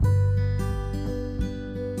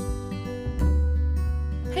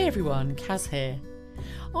everyone, Kaz here.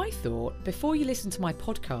 I thought before you listen to my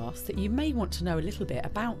podcast that you may want to know a little bit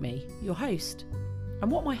about me, your host,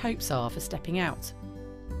 and what my hopes are for stepping out.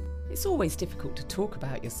 It's always difficult to talk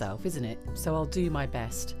about yourself, isn't it? So I'll do my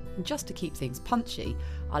best. And just to keep things punchy,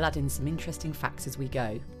 I'll add in some interesting facts as we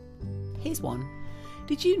go. Here's one.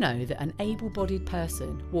 Did you know that an able-bodied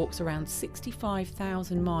person walks around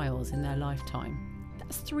 65,000 miles in their lifetime?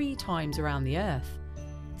 That's 3 times around the Earth.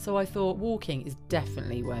 So I thought walking is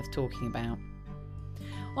definitely worth talking about.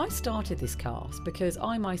 I started this cast because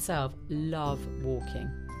I myself love walking.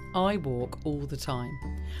 I walk all the time.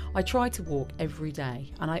 I try to walk every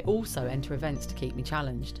day, and I also enter events to keep me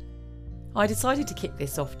challenged. I decided to kick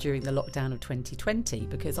this off during the lockdown of 2020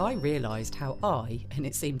 because I realised how I, and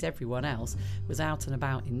it seemed everyone else, was out and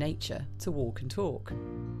about in nature to walk and talk.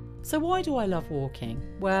 So why do I love walking?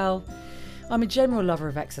 Well, I'm a general lover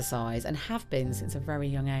of exercise and have been since a very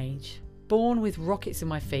young age. Born with rockets in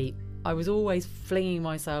my feet, I was always flinging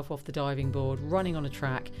myself off the diving board, running on a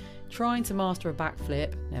track, trying to master a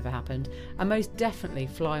backflip, never happened, and most definitely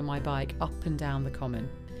fly my bike up and down the common.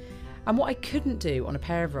 And what I couldn't do on a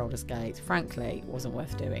pair of roller skates, frankly, wasn't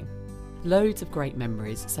worth doing. Loads of great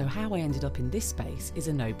memories, so how I ended up in this space is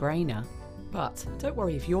a no-brainer. But don't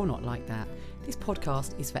worry if you're not like that. This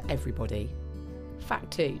podcast is for everybody.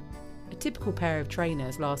 Fact 2. A typical pair of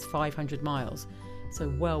trainers lasts 500 miles, so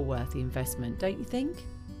well worth the investment, don't you think?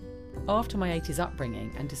 After my 80s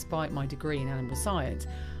upbringing, and despite my degree in animal science,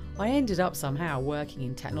 I ended up somehow working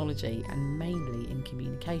in technology and mainly in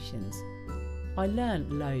communications. I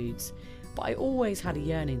learned loads, but I always had a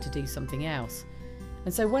yearning to do something else.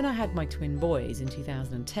 And so when I had my twin boys in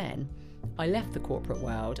 2010, I left the corporate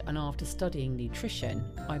world, and after studying nutrition,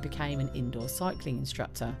 I became an indoor cycling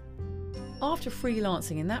instructor. After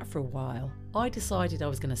freelancing in that for a while, I decided I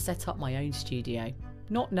was going to set up my own studio,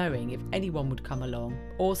 not knowing if anyone would come along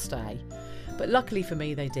or stay. But luckily for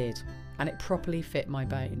me they did, and it properly fit my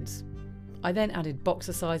bones. I then added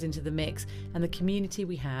Boxercise into the mix, and the community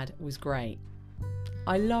we had was great.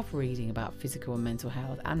 I love reading about physical and mental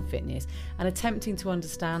health and fitness and attempting to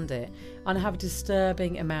understand it, and I have a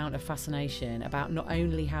disturbing amount of fascination about not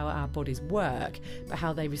only how our bodies work but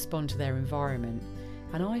how they respond to their environment.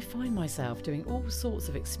 And I find myself doing all sorts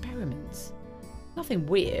of experiments. Nothing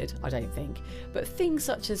weird, I don't think, but things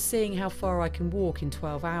such as seeing how far I can walk in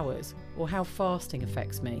 12 hours or how fasting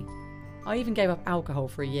affects me. I even gave up alcohol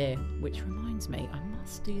for a year, which reminds me I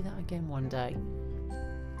must do that again one day.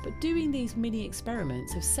 But doing these mini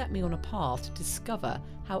experiments have set me on a path to discover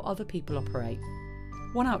how other people operate.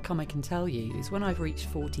 One outcome I can tell you is when I've reached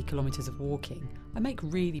 40 kilometres of walking, I make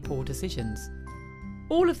really poor decisions.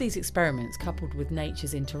 All of these experiments, coupled with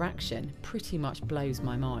nature's interaction, pretty much blows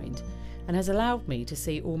my mind and has allowed me to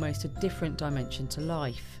see almost a different dimension to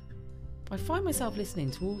life. I find myself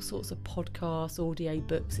listening to all sorts of podcasts, audio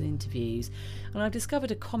books and interviews, and I've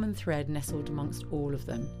discovered a common thread nestled amongst all of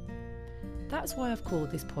them. That's why I've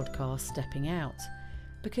called this podcast Stepping Out,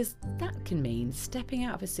 because that can mean stepping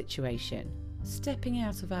out of a situation, stepping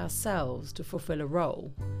out of ourselves to fulfil a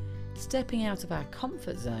role, stepping out of our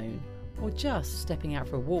comfort zone, or just stepping out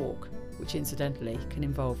for a walk, which incidentally can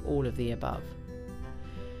involve all of the above.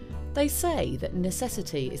 They say that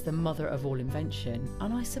necessity is the mother of all invention,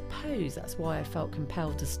 and I suppose that's why I felt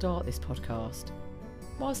compelled to start this podcast.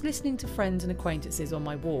 Whilst listening to friends and acquaintances on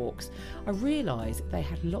my walks, I realised they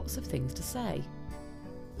had lots of things to say.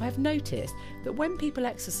 I have noticed that when people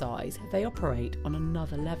exercise, they operate on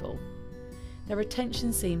another level. Their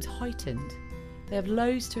attention seems heightened, they have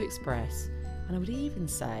loads to express, and I would even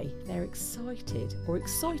say they're excited or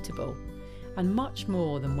excitable, and much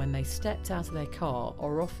more than when they stepped out of their car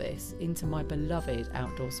or office into my beloved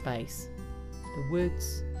outdoor space. The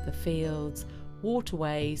woods, the fields,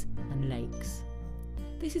 waterways and lakes.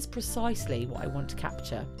 This is precisely what I want to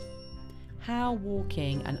capture. How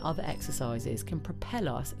walking and other exercises can propel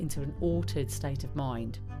us into an altered state of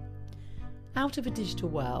mind. Out of a digital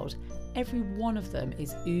world, every one of them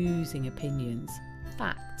is oozing opinions,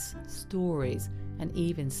 facts, stories, and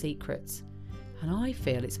even secrets. And I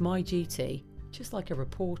feel it's my duty, just like a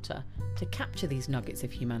reporter, to capture these nuggets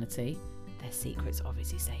of humanity, their secrets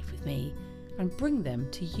obviously safe with me, and bring them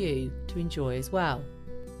to you to enjoy as well.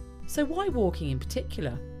 So why walking in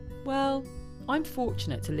particular? Well, I'm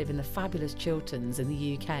fortunate to live in the fabulous Chilterns in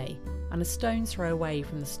the UK, and a stone's throw away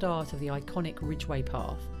from the start of the iconic Ridgeway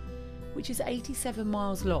Path, which is 87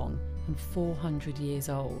 miles long and 400 years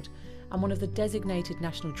old, and one of the designated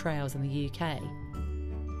national trails in the UK.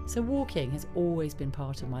 So walking has always been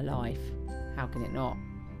part of my life. How can it not?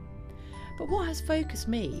 But what has focused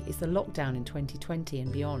me is the lockdown in 2020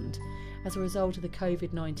 and beyond, as a result of the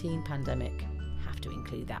COVID-19 pandemic. Have have to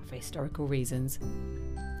include that for historical reasons.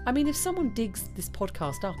 I mean, if someone digs this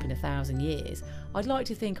podcast up in 1,000 years, I'd like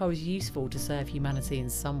to think I was useful to serve humanity in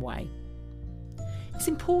some way. It's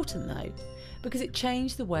important though, because it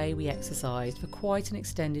changed the way we exercised for quite an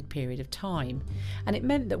extended period of time, and it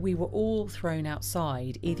meant that we were all thrown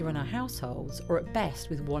outside, either in our households or at best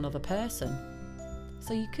with one other person.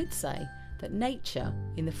 So you could say that nature,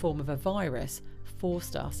 in the form of a virus,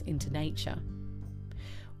 forced us into nature.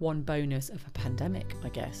 One bonus of a pandemic, I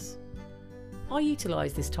guess. I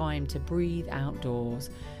utilised this time to breathe outdoors,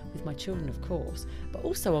 with my children of course, but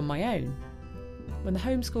also on my own. When the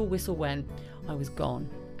homeschool whistle went, I was gone,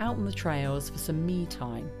 out on the trails for some me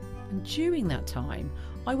time. And during that time,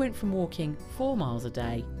 I went from walking 4 miles a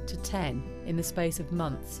day to 10 in the space of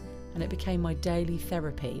months, and it became my daily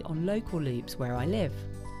therapy on local loops where I live.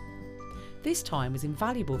 This time was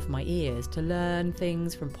invaluable for my ears to learn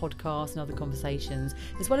things from podcasts and other conversations,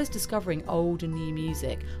 as well as discovering old and new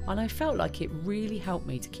music, and I felt like it really helped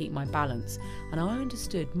me to keep my balance, and I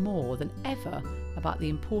understood more than ever about the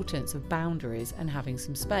importance of boundaries and having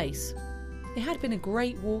some space. It had been a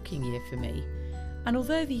great walking year for me, and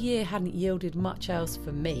although the year hadn't yielded much else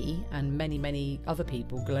for me and many other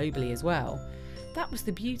people globally as well, that was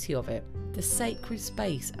the beauty of it, the sacred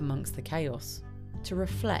space amongst the chaos, to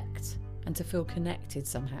reflect and to feel connected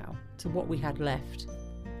somehow to what we had left.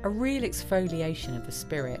 A real exfoliation of the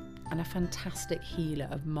spirit and a fantastic healer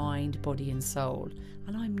of mind, body and soul,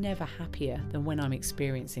 and I'm never happier than when I'm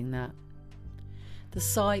experiencing that. The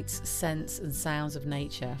sights, scents and sounds of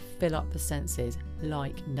nature fill up the senses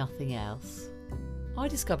like nothing else. I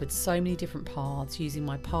discovered so many different paths using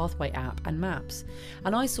my Pathway app and maps,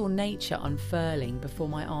 and I saw nature unfurling before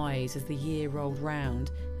my eyes as the year rolled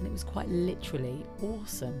round, and it was quite literally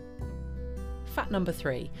awesome. Fact number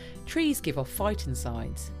 3, trees give off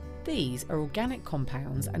phytoncides. These are organic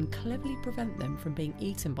compounds and cleverly prevent them from being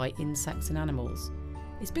eaten by insects and animals.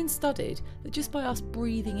 It's been studied that just by us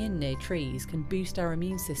breathing in near trees can boost our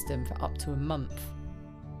immune system for up to a month.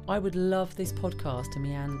 I would love this podcast to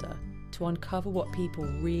meander, to uncover what people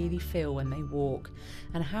really feel when they walk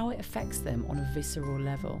and how it affects them on a visceral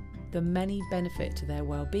level, the many benefits to their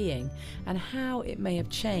well-being and how it may have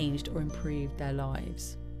changed or improved their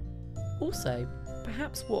lives. Also,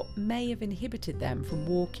 perhaps what may have inhibited them from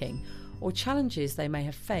walking or challenges they may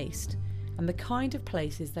have faced and the kind of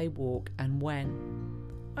places they walk and when.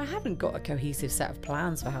 I haven't got a cohesive set of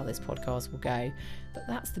plans for how this podcast will go, but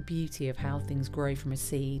that's the beauty of how things grow from a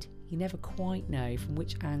seed. You never quite know from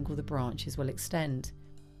which angle the branches will extend.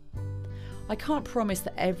 I can't promise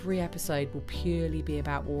that every episode will purely be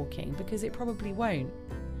about walking because it probably won't.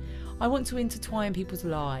 I want to intertwine people's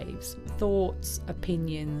lives, thoughts,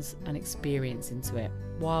 opinions and experience into it,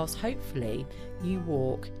 whilst hopefully you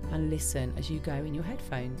walk and listen as you go in your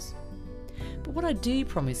headphones. But what I do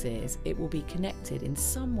promise is it will be connected in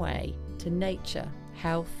some way to nature,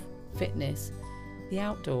 health, fitness, the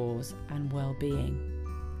outdoors and well-being.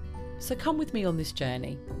 So come with me on this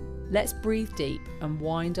journey. Let's breathe deep and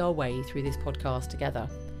wind our way through this podcast together.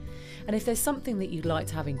 And if there's something that you'd like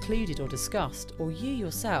to have included or discussed, or you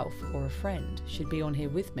yourself or a friend should be on here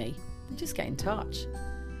with me, then just get in touch.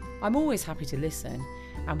 I'm always happy to listen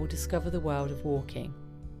and will discover the world of walking,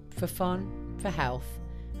 for fun, for health,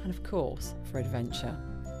 and of course for adventure.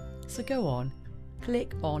 So go on,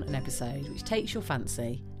 click on an episode which takes your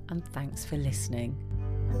fancy, and thanks for listening.